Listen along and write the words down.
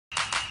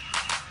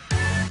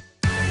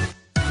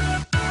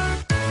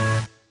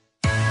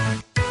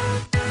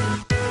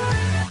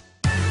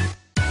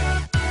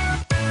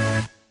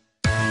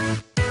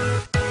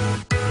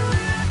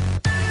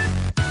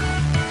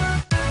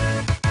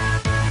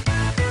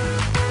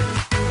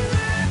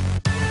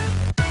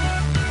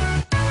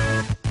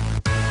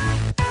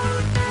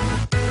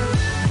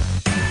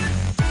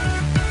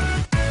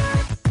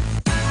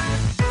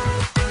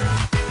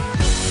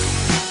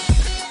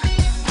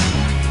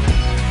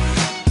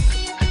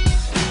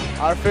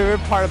Our favorite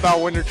part about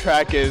winter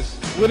track is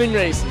winning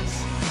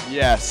races.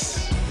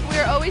 Yes.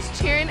 We're always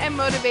cheering and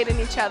motivating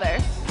each other.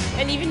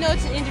 And even though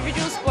it's an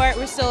individual sport,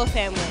 we're still a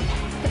family.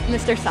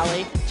 Mr.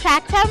 Sully.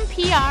 Track time,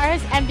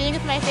 PRs, and being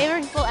with my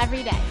favorite people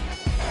every day.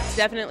 It's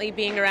definitely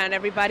being around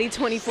everybody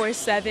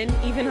 24/7,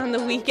 even on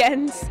the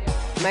weekends.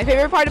 My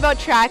favorite part about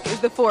track is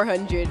the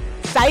 400.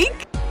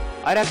 Psych!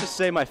 I'd have to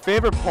say my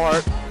favorite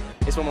part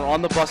is when we're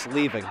on the bus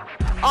leaving.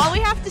 All we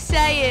have to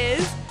say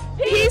is,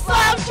 peace,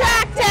 love,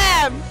 track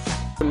time!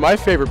 My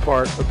favorite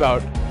part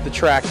about the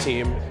track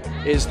team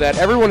is that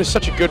everyone is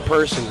such a good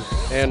person,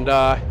 and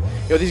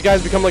these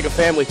guys become like a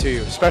family to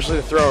you, especially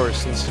the throwers,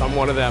 since I'm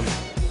one of them.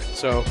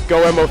 So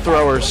go MO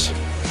throwers.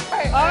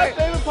 Our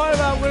favorite part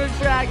about winter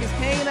track is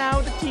hanging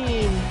out with the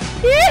team.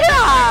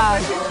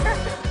 Yeah!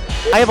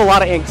 I have a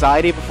lot of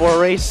anxiety before a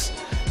race,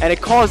 and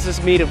it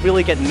causes me to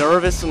really get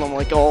nervous and I'm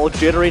like all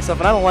jittery and stuff,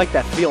 and I don't like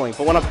that feeling.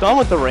 But when I'm done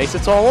with the race,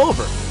 it's all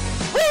over.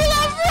 We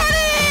love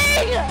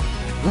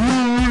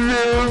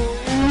running!